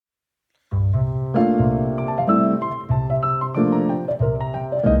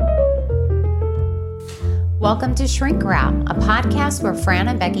Welcome to Shrink Wrap, a podcast where Fran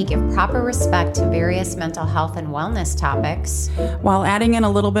and Becky give proper respect to various mental health and wellness topics, while adding in a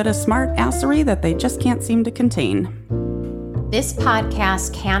little bit of smart assery that they just can't seem to contain. This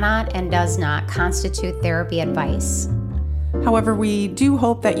podcast cannot and does not constitute therapy advice. However, we do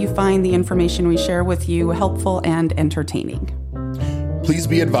hope that you find the information we share with you helpful and entertaining. Please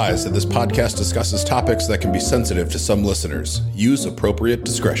be advised that this podcast discusses topics that can be sensitive to some listeners. Use appropriate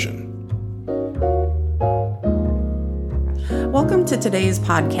discretion. Welcome to today's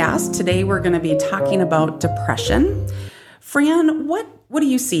podcast. Today we're going to be talking about depression. Fran, what do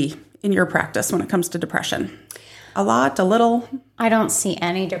you see in your practice when it comes to depression? A lot, a little? I don't see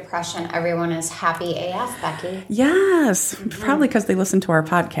any depression. Everyone is happy AF, Becky. Yes, probably because they listen to our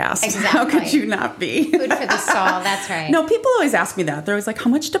podcast. Exactly. How could you not be? Food for the soul, that's right. No, people always ask me that. They're always like, how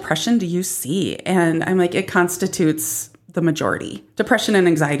much depression do you see? And I'm like, it constitutes the majority. Depression and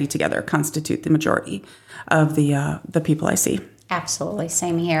anxiety together constitute the majority of the people I see. Absolutely,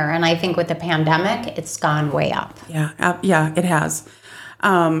 same here. And I think with the pandemic, it's gone way up. Yeah, it has.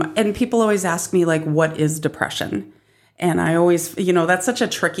 And people always ask me, like, what is depression? And I always, that's such a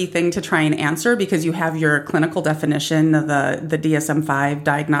tricky thing to try and answer because you have your clinical definition of the DSM-5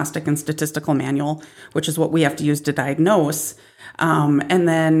 Diagnostic and Statistical Manual, which is what we have to use to diagnose.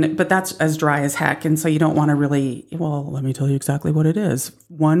 But that's as dry as heck. And so you don't want to really, let me tell you exactly what it is.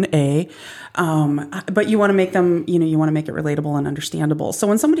 1A. But you want to make them, you want to make it relatable and understandable. So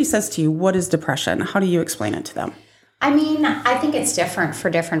when somebody says to you, what is depression? How do you explain it to them? I mean, I think it's different for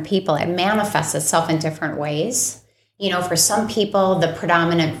different people. It manifests itself in different ways. For some people, the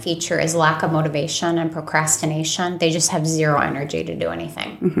predominant feature is lack of motivation and procrastination. They just have zero energy to do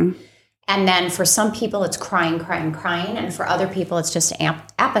anything. Mm-hmm. And then for some people, it's crying. And for other people, it's just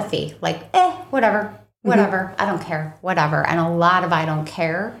apathy. Like, whatever, I don't care, whatever. And a lot of I don't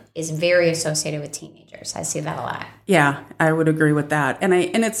care is very associated with teenagers. I see that a lot. Yeah, I would agree with that. And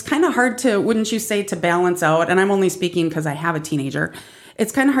it's kind of hard to, wouldn't you say, to balance out, and I'm only speaking because I have a teenager,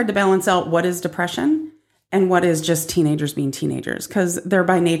 it's kind of hard to balance out what is depression and what is just teenagers being teenagers, because they're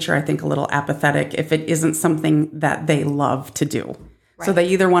by nature, I think, a little apathetic if it isn't something that they love to do. Right. So they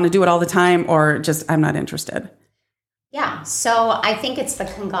either want to do it all the time or just, I'm not interested. Yeah, so I think it's the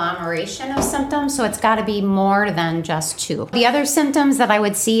conglomeration of symptoms, so it's got to be more than just two. The other symptoms that I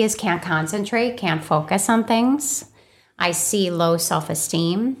would see is can't concentrate, can't focus on things. I see low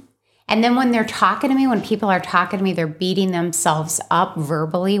self-esteem. And then when they're talking to me, when people are talking to me, they're beating themselves up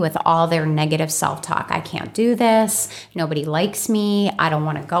verbally with all their negative self-talk. I can't do this. Nobody likes me. I don't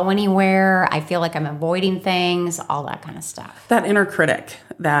want to go anywhere. I feel like I'm avoiding things, all that kind of stuff. That inner critic,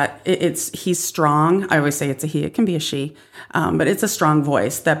 that he's strong. I always say it's a he. It can be a she. But it's a strong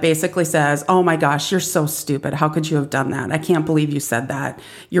voice that basically says, oh my gosh, you're so stupid. How could you have done that? I can't believe you said that.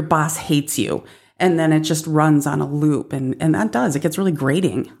 Your boss hates you. And then it just runs on a loop. And that does. It gets really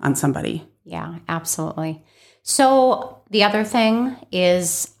grating on somebody. Yeah, absolutely. So the other thing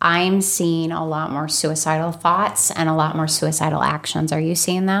is I'm seeing a lot more suicidal thoughts and a lot more suicidal actions. Are you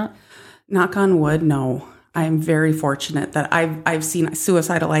seeing that? Knock on wood, no. I'm very fortunate that I've seen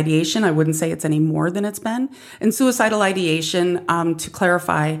suicidal ideation. I wouldn't say it's any more than it's been. And suicidal ideation, to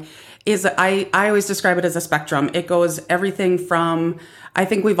clarify, is I always describe it as a spectrum. It goes everything from, I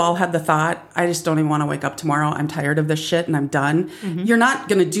think we've all had the thought, I just don't even want to wake up tomorrow. I'm tired of this shit and I'm done. Mm-hmm. You're not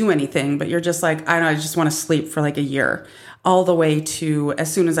going to do anything, but you're just like, I just want to sleep for like a year. All the way to,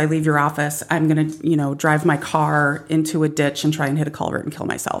 as soon as I leave your office, I'm going to, drive my car into a ditch and try and hit a culvert and kill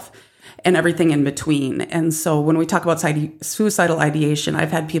myself. And everything in between. And so when we talk about suicidal ideation, I've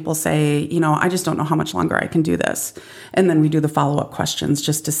had people say, I just don't know how much longer I can do this. And then we do the follow-up questions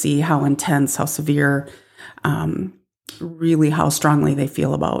just to see how intense, how severe, really how strongly they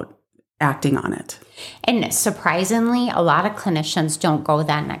feel about acting on it. And surprisingly, a lot of clinicians don't go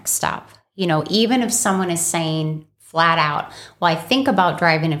that next step. Even if someone is saying flat out, well, I think about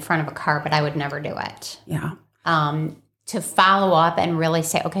driving in front of a car, but I would never do it. Yeah. To follow up and really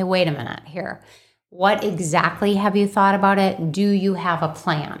say, okay, wait a minute here. What exactly have you thought about it? Do you have a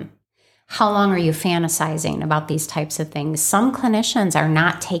plan? How long are you fantasizing about these types of things? Some clinicians are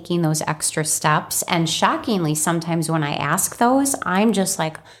not taking those extra steps. And shockingly, sometimes when I ask those, I'm just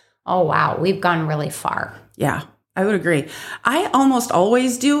like, oh, wow, we've gone really far. Yeah, I would agree. I almost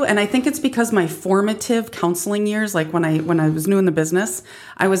always do. And I think it's because my formative counseling years, like when I was new in the business,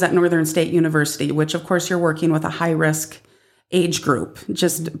 I was at Northern State University, which of course you're working with a high risk age group,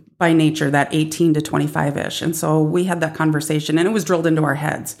 just by nature, that 18 to 25-ish. And so we had that conversation and it was drilled into our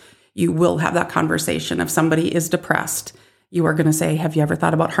heads. You will have that conversation. If somebody is depressed, you are going to say, have you ever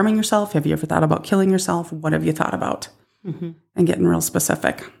thought about harming yourself? Have you ever thought about killing yourself? What have you thought about? and getting real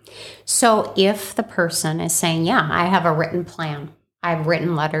specific. So if the person is saying, yeah, I have a written plan, I've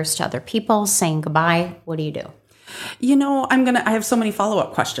written letters to other people saying goodbye, what do you do? I have so many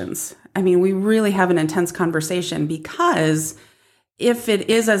follow-up questions. I mean, we really have an intense conversation, because if it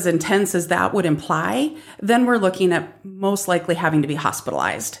is as intense as that would imply, then we're looking at most likely having to be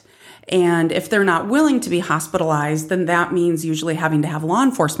hospitalized. And if they're not willing to be hospitalized, then that means usually having to have law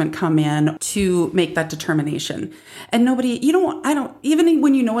enforcement come in to make that determination. And even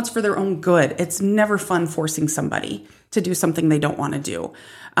when you know it's for their own good, it's never fun forcing somebody to do something they don't want to do.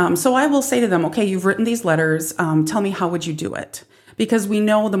 So I will say to them, okay, you've written these letters. Tell me, how would you do it? Because we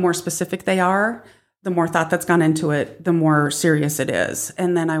know the more specific they are, the more thought that's gone into it, the more serious it is.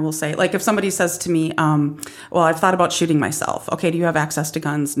 And then I will say, like, if somebody says to me, well, I've thought about shooting myself. Okay, do you have access to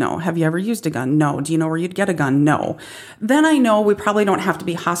guns? No. Have you ever used a gun? No. Do you know where you'd get a gun? No. Then I know we probably don't have to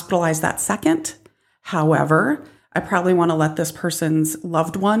be hospitalized that second. However, I probably want to let this person's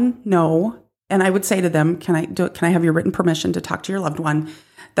loved one know. And I would say to them, can I have your written permission to talk to your loved one,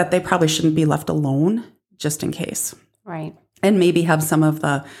 that they probably shouldn't be left alone just in case. Right. And maybe have some of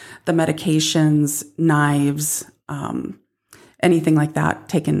the medications, knives, anything like that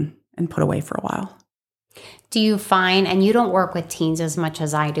taken and put away for a while. Do you find, and you don't work with teens as much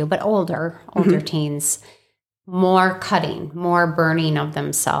as I do, but older teens, more cutting, more burning of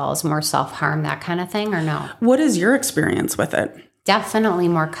themselves, more self-harm, that kind of thing, or no? What is your experience with it? Definitely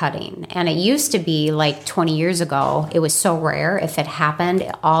more cutting. And it used to be like 20 years ago, it was so rare. If it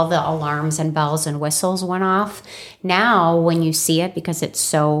happened, all the alarms and bells and whistles went off. Now, when you see it, because it's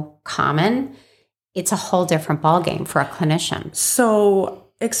so common, it's a whole different ballgame for a clinician. So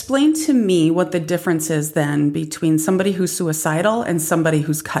explain to me what the difference is then between somebody who's suicidal and somebody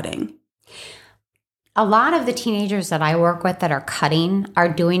who's cutting. A lot of the teenagers that I work with that are cutting are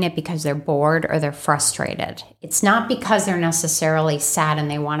doing it because they're bored or they're frustrated. It's not because they're necessarily sad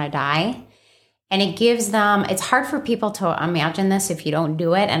and they want to die. And it gives them, it's hard for people to imagine this if you don't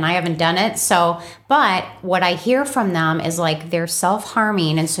do it, and I haven't done it. But what I hear from them is like they're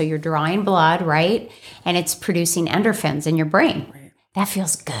self-harming, and so you're drawing blood, right? And it's producing endorphins in your brain. Right. That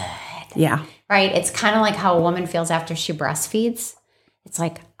feels good. Yeah. Right? It's kind of like how a woman feels after she breastfeeds. It's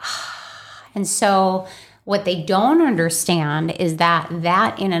like, And so what they don't understand is that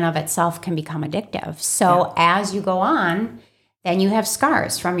in and of itself can become addictive. So as you go on, then you have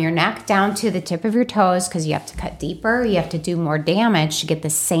scars from your neck down to the tip of your toes, because you have to cut deeper. You have to do more damage to get the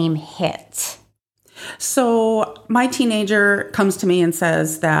same hit. So my teenager comes to me and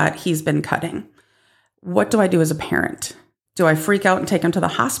says that he's been cutting. What do I do as a parent? Do I freak out and take him to the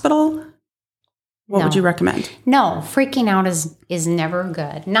hospital? What would you recommend? No, freaking out is never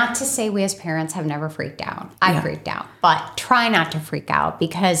good. Not to say we as parents have never freaked out. I freaked out, but try not to freak out,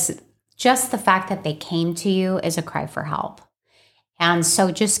 because just the fact that they came to you is a cry for help. And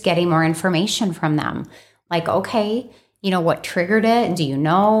so just getting more information from them, like, okay, what triggered it? Do you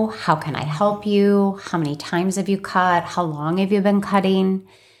know? How can I help you? How many times have you cut? How long have you been cutting?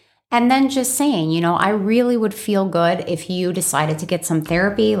 And then just saying, I really would feel good if you decided to get some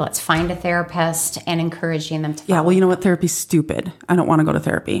therapy. Let's find a therapist, and encouraging them to follow. Yeah, well, you know what? Therapy's stupid. I don't want to go to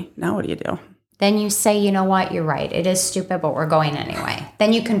therapy. Now what do you do? Then you say, you know what? You're right. It is stupid, but we're going anyway.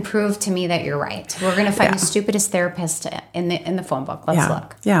 Then you can prove to me that you're right. We're going to find the stupidest therapist in the phone book. Let's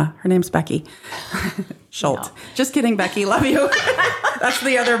look. Yeah, her name's Becky Schultz. No. Just kidding, Becky. Love you. That's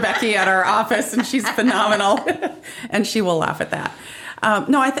the other Becky at our office, and she's phenomenal. And she will laugh at that.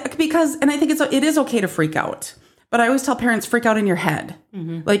 I think it is okay to freak out, but I always tell parents, freak out in your head.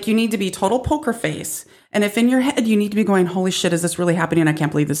 Mm-hmm. Like, you need to be total poker face. And if in your head, you need to be going, holy shit, is this really happening? I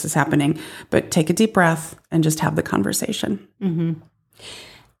can't believe this is happening. But take a deep breath and just have the conversation. Mm-hmm.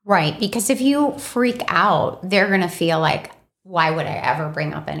 Right. Because if you freak out, they're going to feel like, why would I ever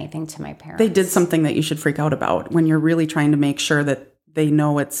bring up anything to my parents? They did something that you should freak out about, when you're really trying to make sure that they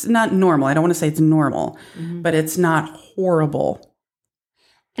know it's not normal. I don't want to say it's normal, but it's not horrible.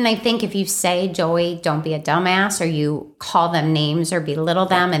 And I think if you say, Joey, don't be a dumbass, or you call them names or belittle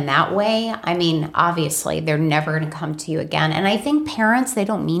them in that way, I mean, obviously, they're never going to come to you again. And I think parents, they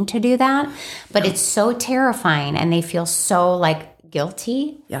don't mean to do that, but it's so terrifying, and they feel so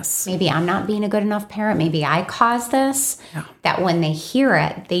guilty. Yes. Maybe I'm not being a good enough parent. Maybe I caused this. Yeah. That when they hear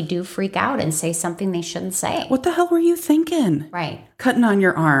it, they do freak out and say something they shouldn't say. What the hell were you thinking? Right. Cutting on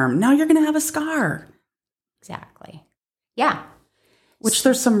your arm. Now you're going to have a scar. Exactly. Yeah. Which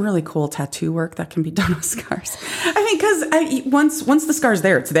there's some really cool tattoo work that can be done with scars. I mean, because once the scar's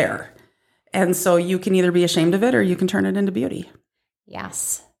there, it's there. And so you can either be ashamed of it, or you can turn it into beauty.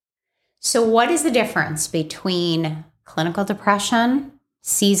 Yes. So what is the difference between clinical depression,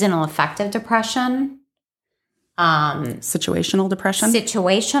 seasonal affective depression, Situational depression?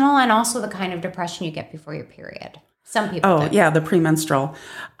 Situational, and also the kind of depression you get before your period. Some people do. Yeah, the premenstrual.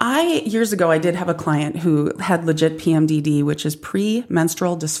 Years ago, I did have a client who had legit PMDD, which is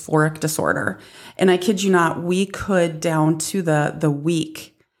premenstrual dysphoric disorder. And I kid you not, we could, down to the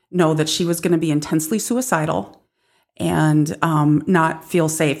week, know that she was going to be intensely suicidal and not feel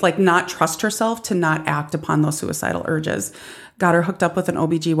safe, like not trust herself to not act upon those suicidal urges. Got her hooked up with an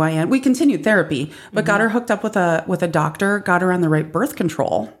OBGYN. We continued therapy, but got her hooked up with a doctor, got her on the right birth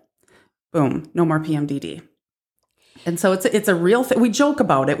control. Boom, no more PMDD. And so it's a real thing. We joke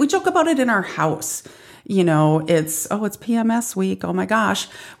about it. We joke about it in our house. You know, it's PMS week. Oh my gosh.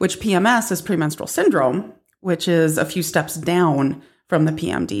 Which PMS is premenstrual syndrome, which is a few steps down from the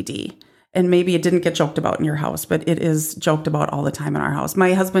PMDD. And maybe it didn't get joked about in your house, but it is joked about all the time in our house.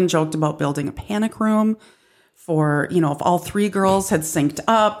 My husband joked about building a panic room for, if all three girls had synced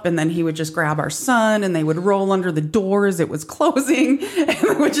up, and then he would just grab our son and they would roll under the door as it was closing, and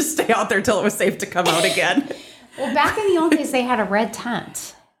we would just stay out there till it was safe to come out again. Well, back in the old days, they had a red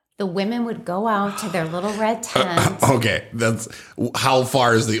tent. The women would go out to their little red tent. Okay, that's how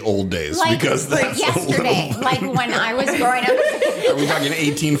far is the old days? Because that's yesterday, like when I was growing up. Are we talking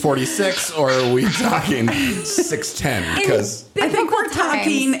 1846 or are we talking 610? Because I think we're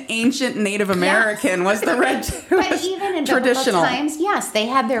talking ancient Native American was the red tent. But even in traditional times, yes, they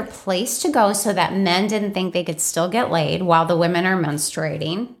had their place to go so that men didn't think they could still get laid while the women are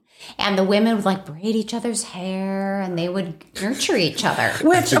menstruating. And the women would braid each other's hair, and they would nurture each other.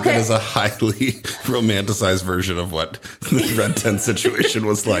 I think that is a highly romanticized version of what the red tent situation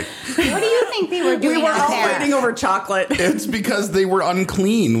was like. What do you think they were doing? We were all fighting over chocolate. It's because they were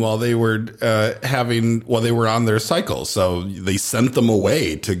unclean while they were they were on their cycle, so they sent them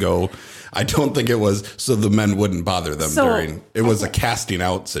away to go. I don't think it was so the men wouldn't bother them during. It was a casting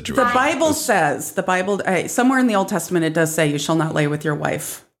out situation. The Bible says somewhere in the Old Testament it does say you shall not lay with your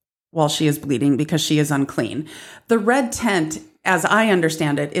wife while she is bleeding because she is unclean. The red tent, as I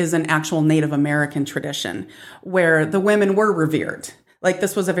understand it, is an actual Native American tradition where the women were revered. Like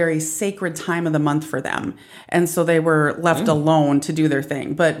this was a very sacred time of the month for them. And so they were left alone to do their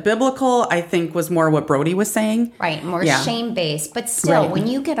thing. But biblical, I think, was more what Brody was saying. Right, more shame-based. But still, when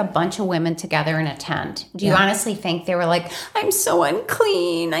you get a bunch of women together in a tent, do you honestly think they were like, I'm so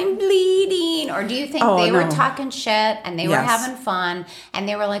unclean, I'm bleeding? Or do you think they were talking shit and they were having fun and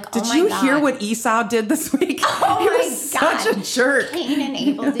they were like, oh my God. Did you hear what Esau did this week? Oh my God. Such a jerk. Cain and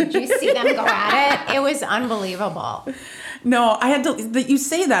Abel, did you see them go at it? It was unbelievable. No, I had to. You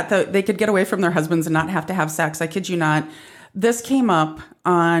say that they could get away from their husbands and not have to have sex. I kid you not. This came up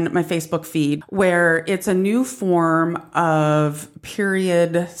on my Facebook feed where it's a new form of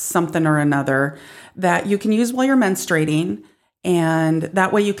period something or another that you can use while you're menstruating. And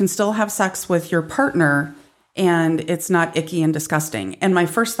that way you can still have sex with your partner and it's not icky and disgusting. And my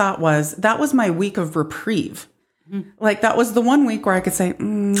first thought was, that was my week of reprieve. Like that was the one week where I could say,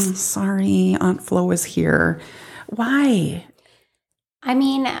 sorry, Aunt Flo is here. Why? I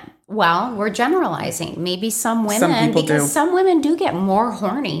mean, well, we're generalizing. Maybe some women, some women do get more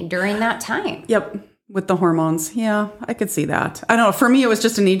horny during that time. Yep. With the hormones. Yeah, I could see that. I don't know. For me, it was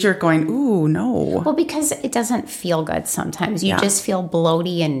just a knee jerk going, ooh, no. Well, because it doesn't feel good sometimes. You just feel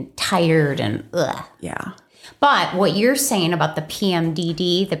bloaty and tired and ugh. Yeah. But what you're saying about the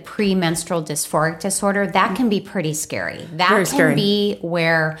PMDD, the premenstrual dysphoric disorder, that can be pretty scary. That can be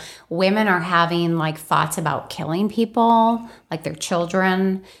where women are having thoughts about killing people, like their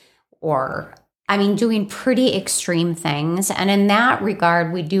children, or, doing pretty extreme things. And in that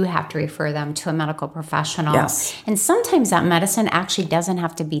regard, we do have to refer them to a medical professional. Yes. And sometimes that medicine actually doesn't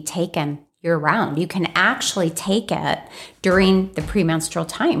have to be taken year-round. You can actually take it during the premenstrual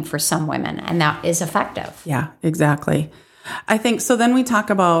time for some women, and that is effective. Yeah, exactly. I think so. Then we talk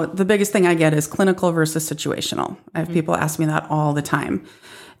about the biggest thing I get is clinical versus situational. I have people ask me that all the time.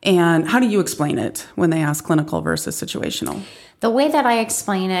 And how do you explain it when they ask clinical versus situational? The way that I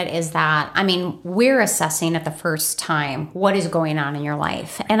explain it is that, we're assessing at the first time what is going on in your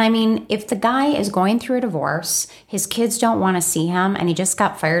life. And if the guy is going through a divorce, his kids don't want to see him, and he just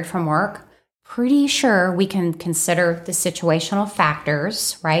got fired from work, pretty sure we can consider the situational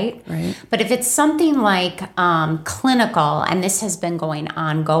factors, right? Right. But if it's something like clinical, and this has been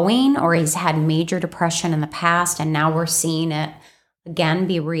ongoing, or he's had major depression in the past, and now we're seeing it again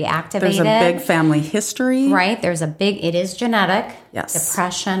be reactivated. There's a big family history. Right. It is genetic. Yes.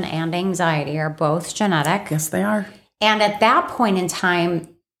 Depression and anxiety are both genetic. Yes, they are. And at that point in time,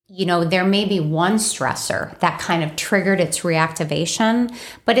 there may be one stressor that kind of triggered its reactivation,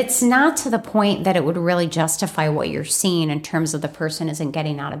 but it's not to the point that it would really justify what you're seeing in terms of the person isn't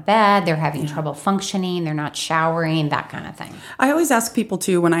getting out of bed, they're having trouble functioning, they're not showering, that kind of thing. I always ask people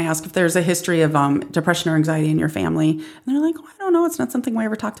too, when I ask if there's a history of depression or anxiety in your family, and they're like, I don't know, it's not something we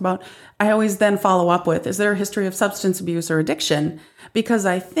ever talked about. I always then follow up with, is there a history of substance abuse or addiction? Because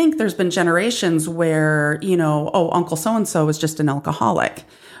I think there's been generations where, Uncle so-and-so was just an alcoholic.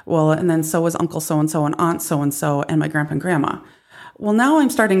 Well, and then so was Uncle so-and-so and Aunt so-and-so and my grandpa and grandma. Well, now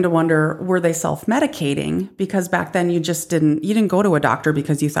I'm starting to wonder, were they self-medicating? Because back then you didn't go to a doctor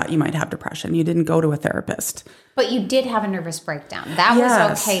because you thought you might have depression. You didn't go to a therapist. But you did have a nervous breakdown. That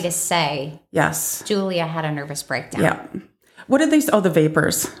was okay to say. Yes. Julia had a nervous breakdown. Yeah. What did they say? Oh, the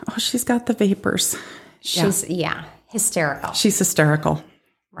vapors. Oh, she's got the vapors. She's, hysterical. She's hysterical.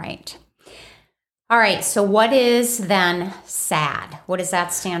 Right. All right, so what is then SAD? What does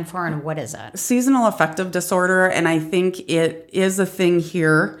that stand for and what is it? Seasonal affective disorder, and I think it is a thing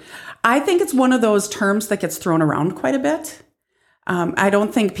here. I think it's one of those terms that gets thrown around quite a bit. I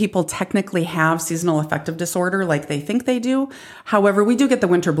don't think people technically have seasonal affective disorder like they think they do. However, we do get the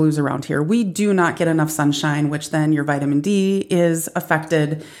winter blues around here. We do not get enough sunshine, which then your vitamin D is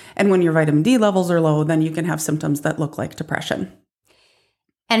affected. And when your vitamin D levels are low, then you can have symptoms that look like depression.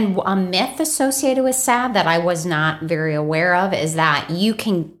 And a myth associated with SAD that I was not very aware of is that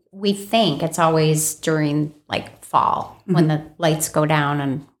we think it's always during like fall when the lights go down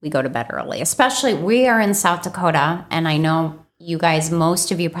and we go to bed early. Especially we are in South Dakota, and I know you guys,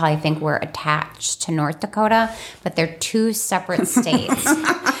 most of you probably think we're attached to North Dakota, but they're two separate states.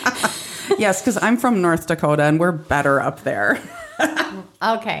 Yes, because I'm from North Dakota and we're better up there.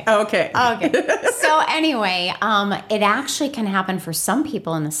 Okay. So anyway, it actually can happen for some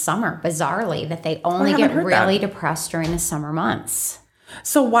people in the summer, bizarrely, that they only get really depressed during the summer months.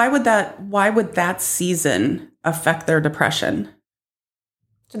 So why would that season affect their depression?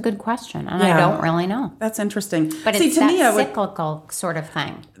 It's a good question, and I don't really know. That's interesting. But it's that cyclical sort of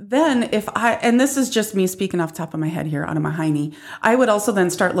thing. Then and this is just me speaking off the top of my head here out of my hiney, I would also then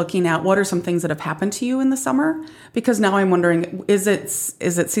start looking at what are some things that have happened to you in the summer? Because now I'm wondering, is it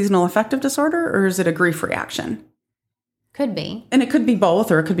seasonal affective disorder or is it a grief reaction? Could be. And it could be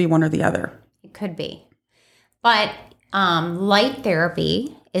both, or it could be one or the other. It could be. But light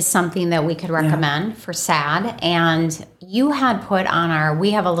therapy is something that we could recommend for SAD. And you had put on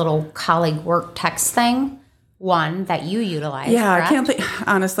we have a little colleague work text thing, one that you utilize. Yeah, correct? I can't think,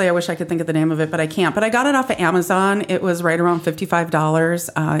 honestly, I wish I could think of the name of it, but I can't. But I got it off of Amazon. It was right around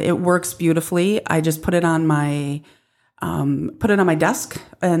 $55. It works beautifully. I just put it on my desk,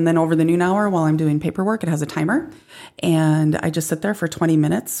 and then over the noon hour while I'm doing paperwork, it has a timer. And I just sit there for 20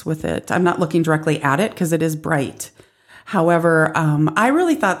 minutes with it. I'm not looking directly at it because it is bright. However, I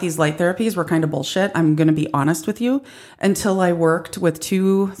really thought these light therapies were kind of bullshit. I'm going to be honest with you, until I worked with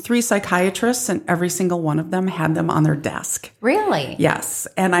 2-3 psychiatrists, and every single one of them had them on their desk. Really? Yes.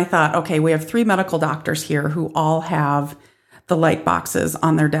 And I thought, okay, we have 3 medical doctors here who all have the light boxes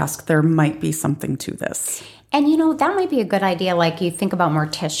on their desk. There might be something to this. And, that might be a good idea. Like you think about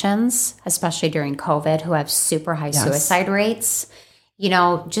morticians, especially during COVID, who have super high suicide rates,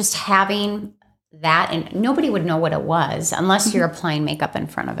 just having that, and nobody would know what it was unless you're applying makeup in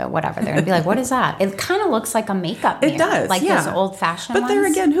front of it, whatever. They're going to be like, what is that? It kind of looks like a makeup mirror. It does, like those old-fashioned ones. But there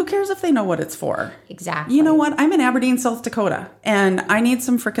again, who cares if they know what it's for? Exactly. You know what? I'm in Aberdeen, South Dakota, and I need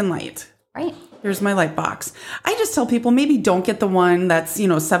some freaking light. Right. Here's my light box. I just tell people maybe don't get the one that's,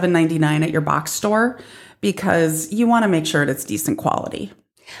 $7.99 at your box store, because you want to make sure it's decent quality.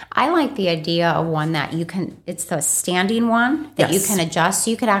 I like the idea of one that it's the standing one that you can adjust.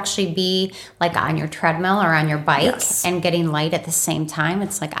 So you could actually be like on your treadmill or on your bike and getting light at the same time.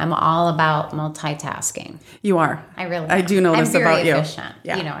 It's like, I'm all about multitasking. You are. I do know this about you. Efficient.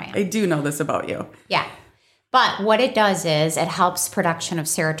 Yeah. I am. I do know this about you. Yeah. But what it does is it helps production of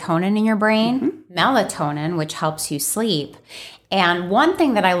serotonin in your brain, melatonin, which helps you sleep. And one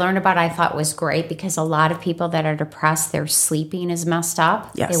thing that I learned about I thought was great, because a lot of people that are depressed, their sleeping is messed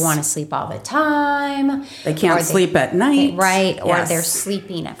up. Yes. They want to sleep all the time. They can't sleep at night. Right. Or they're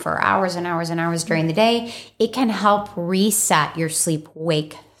sleeping for hours and hours and hours during the day. It can help reset your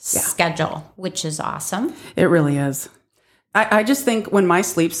sleep-wake schedule, which is awesome. It really is. I just think when my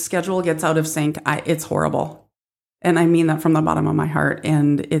sleep schedule gets out of sync, it's horrible. And I mean that from the bottom of my heart.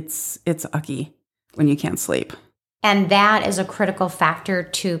 And it's ucky when you can't sleep. And that is a critical factor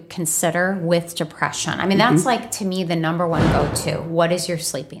to consider with depression. I mean, that's like, to me, the number one go-to. What is your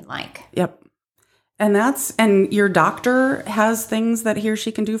sleeping like? Yep. And your doctor has things that he or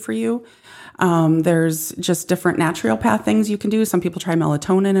she can do for you. There's just different naturopath things you can do. Some people try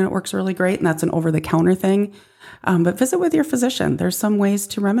melatonin and it works really great, and that's an over-the-counter thing. But visit with your physician. There's some ways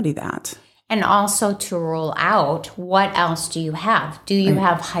to remedy that. And also to rule out, what else do you have? Do you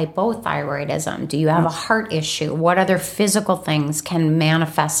have hypothyroidism? Do you have a heart issue? What other physical things can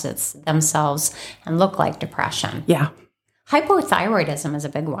manifest themselves and look like depression? Yeah. Hypothyroidism is a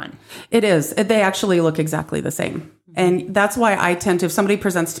big one. It is. They actually look exactly the same. And that's why I tend to, if somebody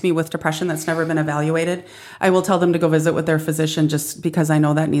presents to me with depression that's never been evaluated, I will tell them to go visit with their physician just because I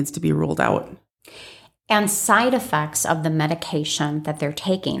know that needs to be ruled out. And side effects of the medication that they're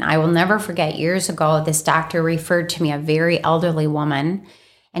taking. I will never forget, years ago, this doctor referred to me a very elderly woman,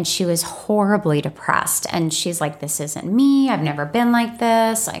 and she was horribly depressed. And she's like, this isn't me. I've never been like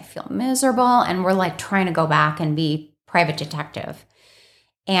this. I feel miserable. And we're like trying to go back and be private detective.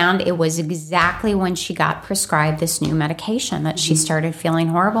 And it was exactly when she got prescribed this new medication that she started feeling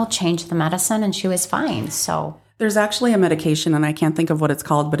horrible, changed the medicine, and she was fine. So there's actually a medication, and I can't think of what it's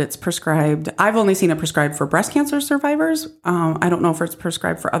called, but it's prescribed. I've only seen it prescribed for breast cancer survivors. I don't know if it's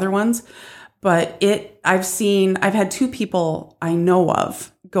prescribed for other ones, but I've had 2 people I know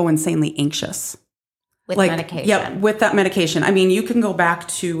of go insanely anxious. With medication. Yeah, with that medication. I mean, you can go back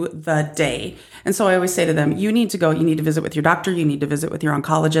to the day. And so I always say to them, you need to visit with your doctor, you need to visit with your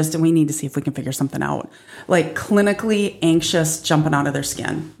oncologist, and we need to see if we can figure something out. Like clinically anxious, jumping out of their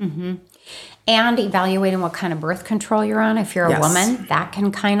skin. Mm-hmm. And evaluating what kind of birth control you're on. If you're a woman, that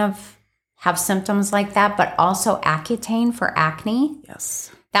can kind of have symptoms like that, but also Accutane for acne.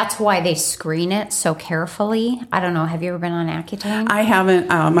 Yes. That's why they screen it so carefully. I don't know. Have you ever been on Accutane? I haven't.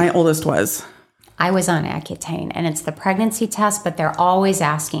 My oldest was. I was on Accutane, and it's the pregnancy test, but they're always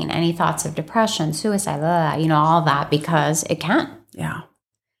asking any thoughts of depression, suicide, all that, because it can. Yeah.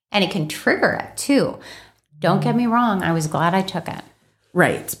 And it can trigger it too. Don't get me wrong. I was glad I took it.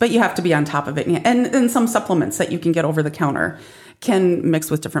 Right. But you have to be on top of it. And some supplements that you can get over the counter can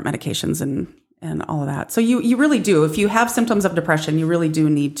mix with different medications and all of that. So you really do. If you have symptoms of depression, you really do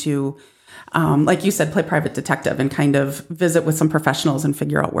need to, like you said, play private detective and kind of visit with some professionals and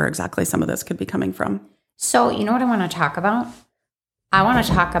figure out where exactly some of this could be coming from. So you know what I want to talk about? I want to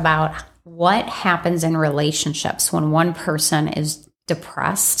talk about what happens in relationships when one person is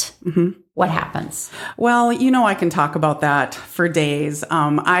depressed. Mm-hmm. What happens? Well, I can talk about that for days.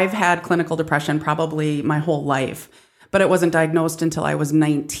 I've had clinical depression probably my whole life, but it wasn't diagnosed until I was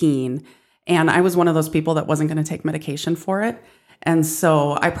 19. And I was one of those people that wasn't going to take medication for it. And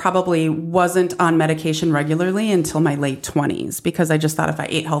so I probably wasn't on medication regularly until my late 20s because I just thought if I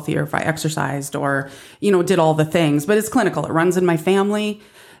ate healthier, if I exercised or, did all the things. But it's clinical. It runs in my family.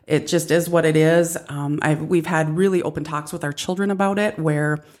 It just is what it is. We've had really open talks with our children about it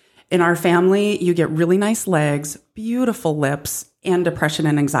where in our family, you get really nice legs, beautiful lips, and depression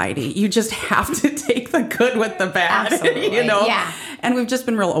and anxiety. You just have to take the good with the bad, Absolutely. Yeah. And we've just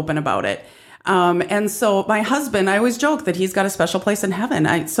been real open about it. And so my husband, I always joke that he's got a special place in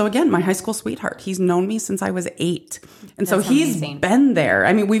heaven. So again, my high school sweetheart, he's known me since I was 8. And so he's been there.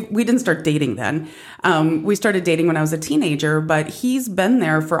 I mean, we didn't start dating then. We started dating when I was a teenager, but he's been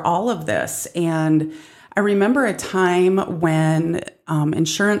there for all of this. And I remember a time when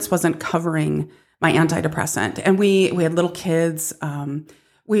insurance wasn't covering my antidepressant, and we had little kids.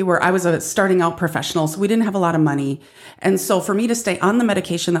 I was a starting out professional, so we didn't have a lot of money. And so for me to stay on the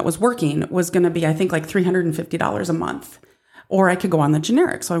medication that was working was going to be, I think, like $350 a month, or I could go on the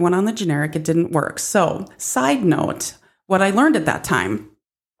generic. So I went on the generic. It didn't work. So side note, what I learned at that time,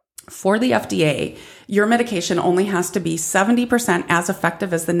 for the FDA, your medication only has to be 70% as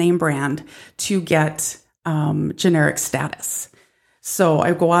effective as the name brand to get generic status. So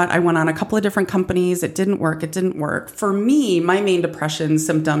I went on a couple of different companies. It didn't work. For me, my main depression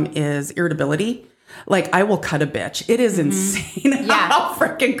symptom is irritability. Like I will cut a bitch. It is insane how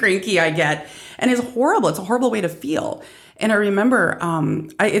freaking cranky I get. And it's horrible. It's a horrible way to feel. And I remember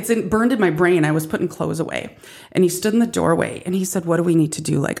it's burned in my brain. I was putting clothes away and he stood in the doorway and he said, "What do we need to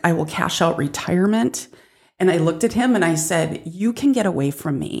do? Like, I will cash out retirement." And I looked at him and I said, "You can get away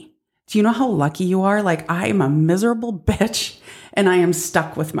from me. Do you know how lucky you are? Like, I am a miserable bitch and I am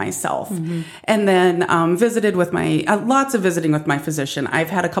stuck with myself." Mm-hmm. And then visited with lots of visiting with my physician. I've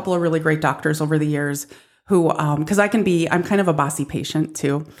had a couple of really great doctors over the years who, because I'm kind of a bossy patient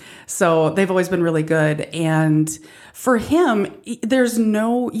too. So they've always been really good. And for him,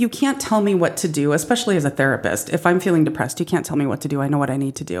 you can't tell me what to do, especially as a therapist. If I'm feeling depressed, you can't tell me what to do. I know what I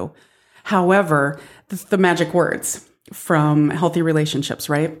need to do. However, the magic words from Healthy Relationships,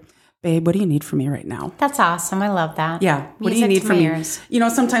 right? babe, what do you need from me right now? That's awesome. I love that. Yeah. What do you need from me?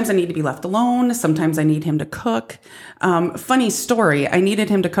 Sometimes I need to be left alone. Sometimes I need him to cook. Funny story. I needed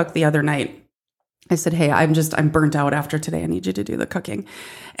him to cook the other night. I said, hey, I'm burnt out after today. I need you to do the cooking.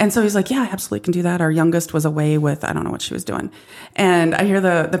 And so he's like, yeah, I absolutely can do that. Our youngest was away with, I don't know what she was doing. And I hear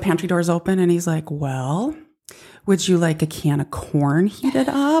the pantry doors open and he's like, well, would you like a can of corn heated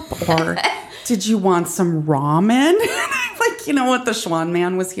up? Or did you want some ramen? I'm like, you know what? The Schwan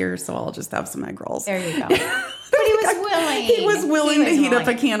man was here, so I'll just have some egg rolls. There you go. But he was willing. He was willing to heat up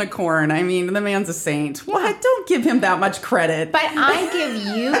a can of corn. I mean, the man's a saint. Yeah. What? Don't give him that much credit. But I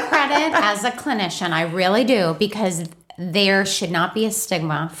give you credit as a clinician. I really do, because there should not be a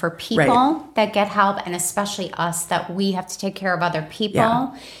stigma for people that get help, and especially us that we have to take care of other people.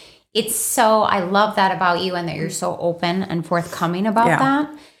 Yeah. I love that about you, and that you're so open and forthcoming about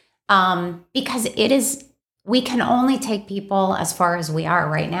that. Because we can only take people as far as we are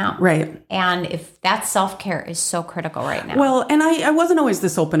right now. Right. And if that self-care is so critical right now. Well, and I wasn't always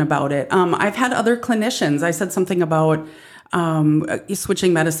this open about it. I've had other clinicians. I said something about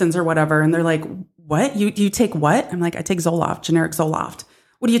switching medicines or whatever. And they're like, what? You take what? I'm like, I take Zoloft, generic Zoloft.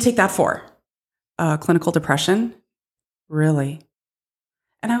 What do you take that for? Clinical depression? Really?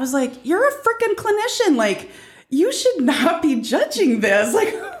 And I was like, you're a freaking clinician. Like, you should not be judging this.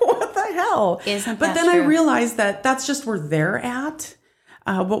 Like, what the hell? Isn't that But then true? I realized that that's just where they're at.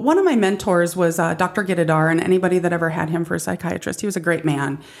 But one of my mentors was Dr. Gittadar, and anybody that ever had him for a psychiatrist, he was a great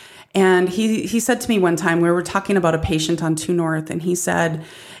man. And he said to me one time, we were talking about a patient on 2 North, and he said,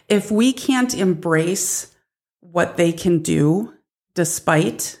 if we can't embrace what they can do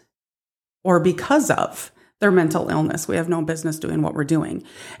despite or because of their mental illness, we have no business doing what we're doing.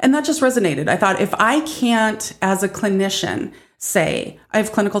 And that just resonated. I thought, if I can't, as a clinician, say, I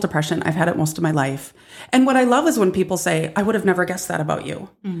have clinical depression, I've had it most of my life. And what I love is when people say, I would have never guessed that about you.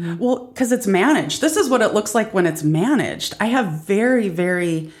 Mm-hmm. Well, because it's managed. This is what it looks like when it's managed. I have very,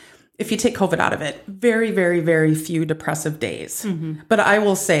 very, if you take COVID out of it, very, very, very few depressive days. Mm-hmm. But I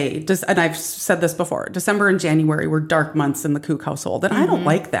will say, and I've said this before, December and January were dark months in the Kook household. And I don't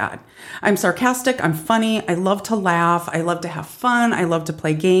like that. I'm sarcastic. I'm funny. I love to laugh. I love to have fun. I love to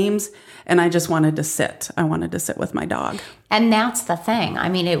play games. And I just wanted to sit. I wanted to sit with my dog. And that's the thing. I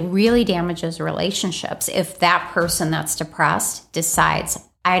mean, it really damages relationships if that person that's depressed decides,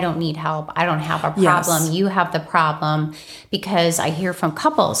 I don't need help. I don't have a problem. Yes. You have the problem. Because I hear from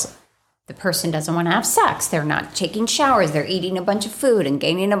couples, the person doesn't want to have sex. They're not taking showers. They're eating a bunch of food and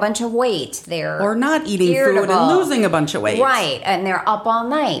gaining a bunch of weight. Or not eating food and losing a bunch of weight. Right. And they're up all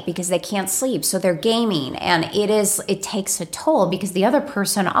night because they can't sleep. So they're gaming. And it takes a toll because the other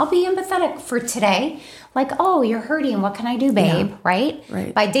person, I'll be empathetic for today. Like, oh, you're hurting. What can I do, babe? Yeah.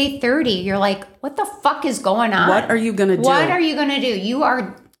 Right? By day 30, you're like, what the fuck is going on? What are you going to do? What are you going to do? You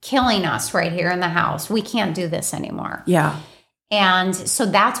are killing us right here in the house. We can't do this anymore. Yeah. And so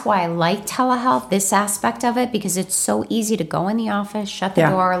that's why I like telehealth, this aspect of it, because it's so easy to go in the office, shut the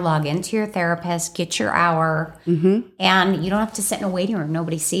door, log into your therapist, get your hour, and you don't have to sit in a waiting room.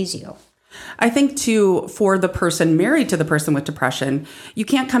 Nobody sees you. I think, too, for the person married to the person with depression, you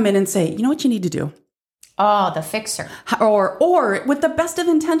can't come in and say, you know what you need to do? Oh, the fixer. Or with the best of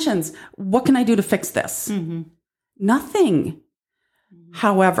intentions, what can I do to fix this? Mm-hmm. Nothing. Mm-hmm.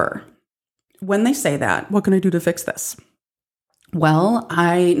 However, when they say that, what can I do to fix this? Well,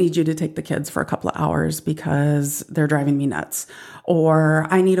 I need you to take the kids for a couple of hours because they're driving me nuts. Or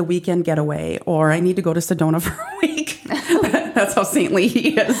I need a weekend getaway. Or I need to go to Sedona for a week. That's how saintly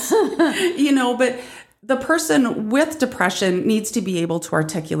he is. But the person with depression needs to be able to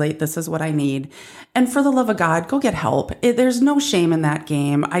articulate, this is what I need. And for the love of God, go get help. There's no shame in that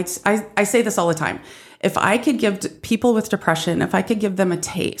game. I say this all the time. If I could give people with depression, if I could give them a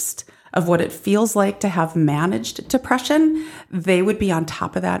taste of what it feels like to have managed depression, they would be on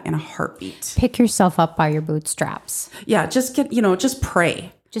top of that in a heartbeat. Pick yourself up by your bootstraps. Yeah, just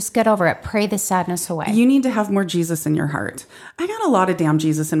pray. Just get over it. Pray the sadness away. You need to have more Jesus in your heart. I got a lot of damn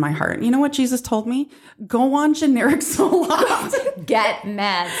Jesus in my heart. You know what Jesus told me? Go on generic Zoloft. Get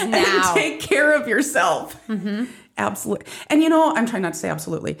meds now. And take care of yourself. Mm-hmm. Absolutely. And I'm trying not to say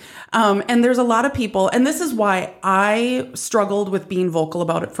absolutely. And there's a lot of people, and this is why I struggled with being vocal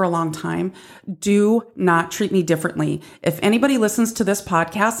about it for a long time. Do not treat me differently. If anybody listens to this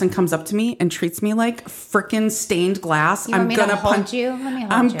podcast and comes up to me and treats me like frickin' stained glass, I'm gonna punch you.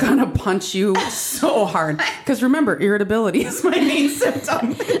 I'm gonna punch you so hard. Because remember, irritability is my main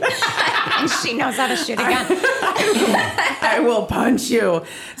symptom. And she knows how to shoot a gun. I will punch you.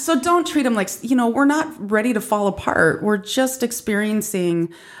 So don't treat them like, we're not ready to fall apart. apart. We're just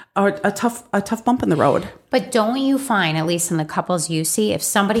experiencing a tough bump in the road. But don't you find, at least in the couples you see, if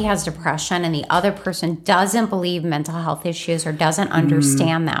somebody has depression and the other person doesn't believe mental health issues or doesn't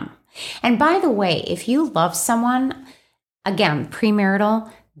understand them? And by the way, if you love someone, again,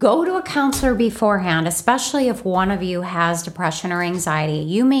 premarital, go to a counselor beforehand, especially if one of you has depression or anxiety.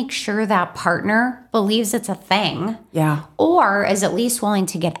 You make sure that partner believes it's a thing. Yeah. Or is at least willing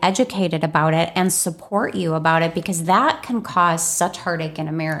to get educated about it and support you about it, because that can cause such heartache in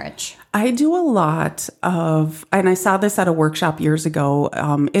a marriage. I do a lot of, and I saw this at a workshop years ago.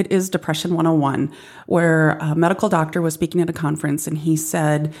 It is Depression 101, where a medical doctor was speaking at a conference, and he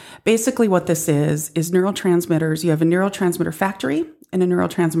said, basically what this is neurotransmitters. You have a neurotransmitter factory and a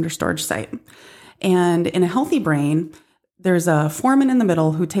neurotransmitter storage site. And in a healthy brain, there's a foreman in the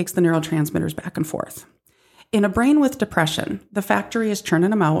middle who takes the neurotransmitters back and forth. In a brain with depression, the factory is churning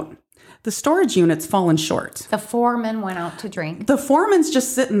them out. The storage unit's fallen short. The foreman went out to drink. The foreman's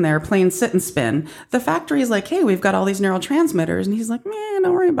just sitting there playing sit and spin. The factory's like, hey, we've got all these neurotransmitters. And he's like, man,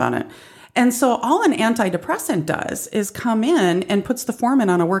 don't worry about it. And so all an antidepressant does is come in and puts the foreman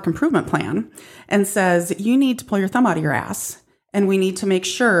on a work improvement plan and says, you need to pull your thumb out of your ass. And we need to make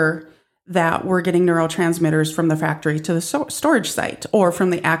sure that we're getting neurotransmitters from the factory to the storage site, or from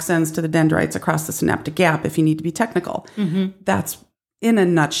the axons to the dendrites across the synaptic gap, if you need to be technical. Mm-hmm. That's in a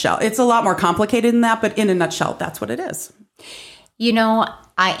nutshell. It's a lot more complicated than that, but in a nutshell, that's what it is. You know,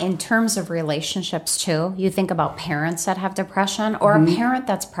 in terms of relationships too, you think about parents that have depression, or a parent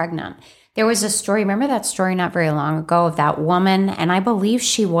that's pregnant. There was a story, remember that story not very long ago of that woman, and I believe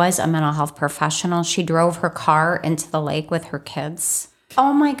she was a mental health professional. She drove her car into the lake with her kids.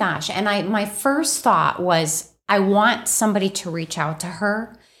 Oh my gosh. And my first thought was, I want somebody to reach out to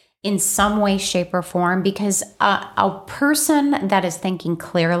her in some way, shape, or form, because a person that is thinking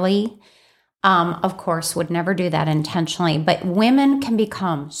clearly, of course, would never do that intentionally. But women can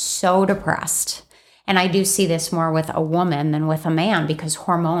become so depressed. And I do see this more with a woman than with a man, because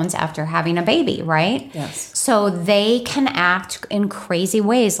hormones after having a baby, right? Yes. So they can act in crazy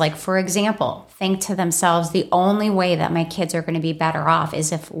ways. Like, for example, think to themselves, the only way that my kids are going to be better off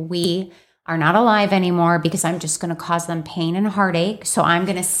is if we are not alive anymore, because I'm just going to cause them pain and heartache. So I'm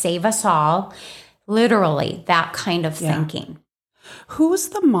going to save us all. Literally, that kind of thinking. Who's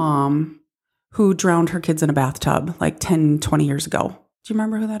the mom who drowned her kids in a bathtub like 10, 20 years ago? Do you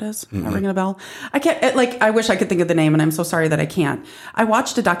remember who that is? Am I ringing a bell? I can't, I wish I could think of the name, and I'm so sorry that I can't. I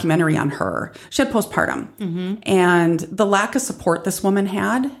watched a documentary on her. She had postpartum, and the lack of support this woman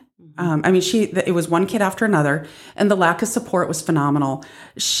had. It was one kid after another, and the lack of support was phenomenal.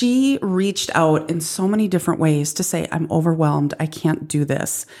 She reached out in so many different ways to say, I'm overwhelmed. I can't do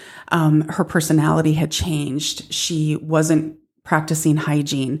this. Her personality had changed. She wasn't practicing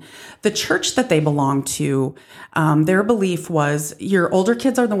hygiene. The church that they belonged to, their belief was your older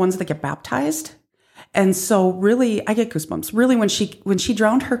kids are the ones that get baptized. And so really, I get goosebumps. Really, when she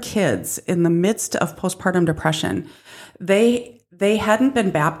drowned her kids in the midst of postpartum depression, they hadn't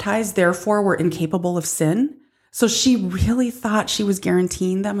been baptized, therefore were incapable of sin. So she really thought she was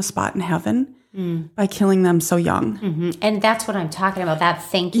guaranteeing them a spot in heaven by killing them so young. Mm-hmm. And that's what I'm talking about. That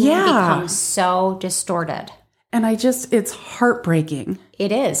thinking becomes so distorted. And it's heartbreaking.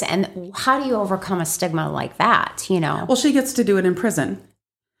 It is. And how do you overcome a stigma like that, you know? Well, she gets to do it in prison.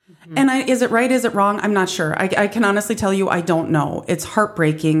 Mm-hmm. And is it right? Is it wrong? I'm not sure. I can honestly tell you, I don't know. It's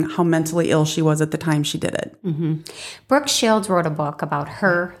heartbreaking how mentally ill she was at the time she did it. Mm-hmm. Brooke Shields wrote a book about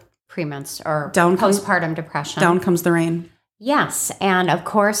her postpartum depression. Down Comes the Rain. Yes. And of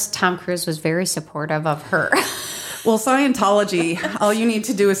course, Tom Cruise was very supportive of her. Well, Scientology, all you need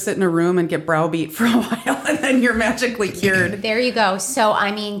to do is sit in a room and get browbeat for a while, and then you're magically cured. There you go. So,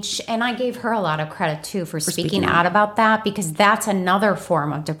 I mean, and I gave her a lot of credit, too, for speaking out about that, because that's another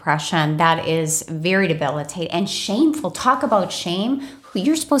form of depression that is very debilitating and shameful. Talk about shame.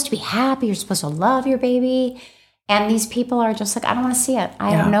 You're supposed to be happy. You're supposed to love your baby. And these people are just like, I don't want to see it.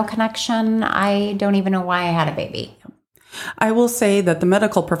 I have no connection. I don't even know why I had a baby. I will say that the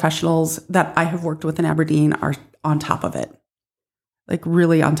medical professionals that I have worked with in Aberdeen are on top of it, like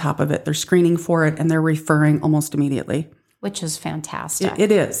really on top of it. They're screening for it and they're referring almost immediately. Which is fantastic.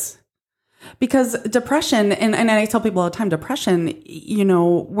 It is. Because depression, and I tell people all the time, depression, you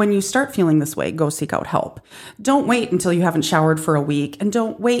know, when you start feeling this way, go seek out help. Don't wait until you haven't showered for a week, and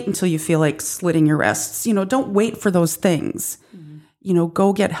don't wait until you feel like slitting your wrists. You know, don't wait for those things. Mm-hmm. You know,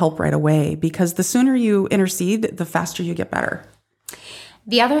 go get help right away, because the sooner you intercede, the faster you get better.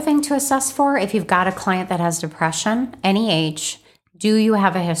 The other thing to assess for, if you've got a client that has depression, any age, do you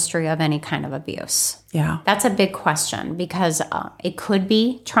have a history of any kind of abuse? Yeah. That's a big question because it could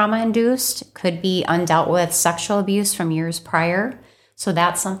be trauma-induced, it could be undealt with sexual abuse from years prior. So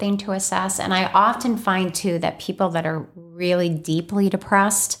that's something to assess. And I often find, too, that people that are really deeply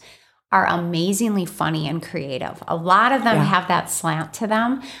depressed are amazingly funny and creative. A lot of them have that slant to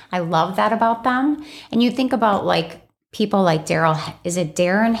them. I love that about them. And you think about like people like Daryl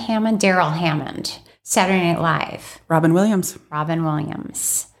Hammond, Saturday Night Live. Robin Williams,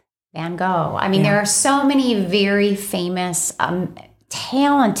 Van Gogh. I mean, there are so many very famous,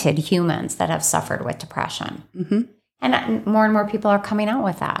 talented humans that have suffered with depression. Mm-hmm. And more people are coming out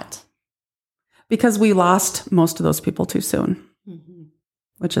with that. Because we lost most of those people too soon,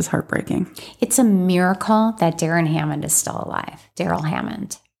 which is heartbreaking. It's a miracle that Darren Hammond is still alive. Daryl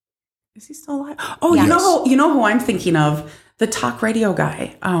Hammond. Is he still alive? Oh, yes. You know who I'm thinking of? The talk radio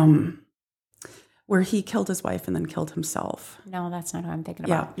guy, where he killed his wife and then killed himself. No, that's not who I'm thinking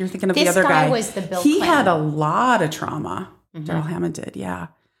about. Yeah, you're thinking of the other guy. This guy was the Bill He Clinton. had a lot of trauma. Daryl Hammond did, yeah.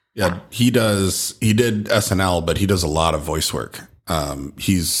 Yeah, he does. He did SNL, but he does a lot of voice work.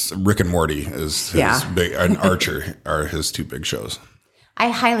 He's Rick and Morty is his big, and Archer are his two big shows. I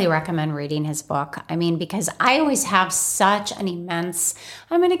highly recommend reading his book. I mean, because I always have such an immense,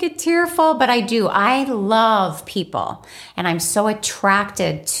 I'm going to get tearful, but I do. I love people. And I'm so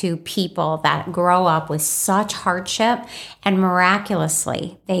attracted to people that grow up with such hardship and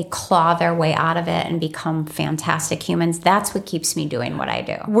miraculously they claw their way out of it and become fantastic humans. That's what keeps me doing what I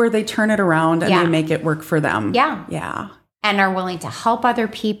do. Where they turn it around and they make it work for them. Yeah. Yeah. And are willing to help other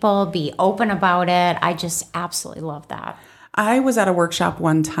people, be open about it. I just absolutely love that. I was at a workshop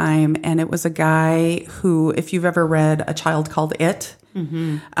one time, and it was a guy who, if you've ever read A Child Called It,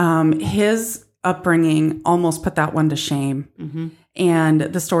 his upbringing almost put that one to shame. And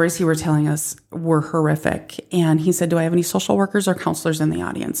the stories he were telling us were horrific. And he said, do I have any social workers or counselors in the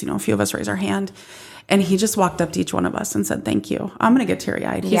audience? You know, a few of us raise our hand. And he just walked up to each one of us and said, thank you. I'm going to get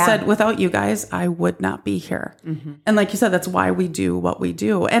teary-eyed. He said, without you guys, I would not be here. And like you said, that's why we do what we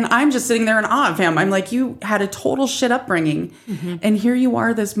do. And I'm just sitting there in awe of him. I'm like, you had a total shit upbringing. And here you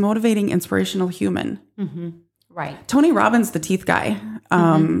are, this motivating, inspirational human. Right. Tony Robbins, the teeth guy,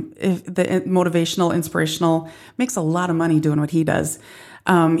 if the motivational, inspirational, makes a lot of money doing what he does.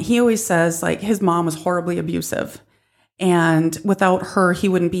 He always says, like, his mom was horribly abusive. And without her, he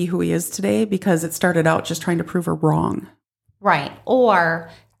wouldn't be who he is today because it started out just trying to prove her wrong. Right. Or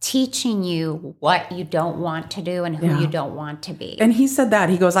teaching you what you don't want to do and who you don't want to be. And he said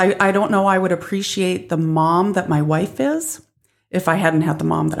that. He goes, I don't know I would appreciate the mom that my wife is if I hadn't had the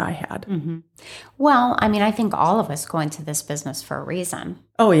mom that I had. Well, I mean, I think all of us go into this business for a reason.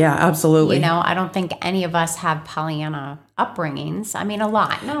 Oh, yeah, absolutely. You know, I don't think any of us have Pollyanna upbringings. I mean, a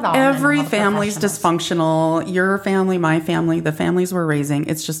lot, not all. Every family's dysfunctional. Your family, my family, the families we're raising.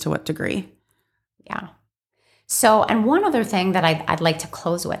 It's just to what degree? Yeah. So, and one other thing that I'd like to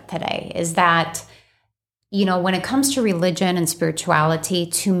close with today is that, you know, when it comes to religion and spirituality,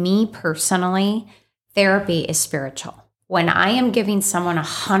 to me personally, therapy is spiritual. When I am giving someone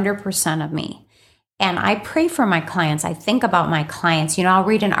 100% of me, and I pray for my clients, I think about my clients, you know, I'll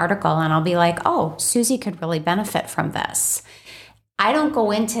read an article and I'll be like, oh, Susie could really benefit from this. I don't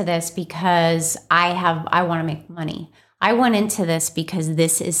go into this because I want to make money. I went into this because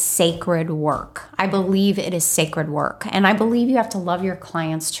this is sacred work. I believe it is sacred work. And I believe you have to love your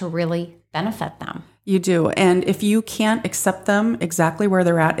clients to really benefit them. You do. And if you can't accept them exactly where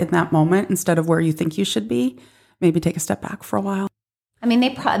they're at in that moment instead of where you think you should be, maybe take a step back for a while. I mean,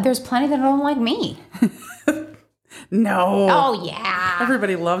 there's plenty that don't like me. No. Oh, yeah.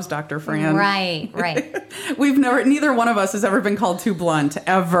 Everybody loves Dr. Fran. Right. Neither one of us has ever been called too blunt,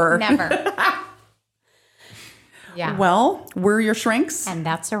 ever. Never. Yeah. Well, we're your shrinks. And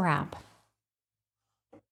that's a wrap.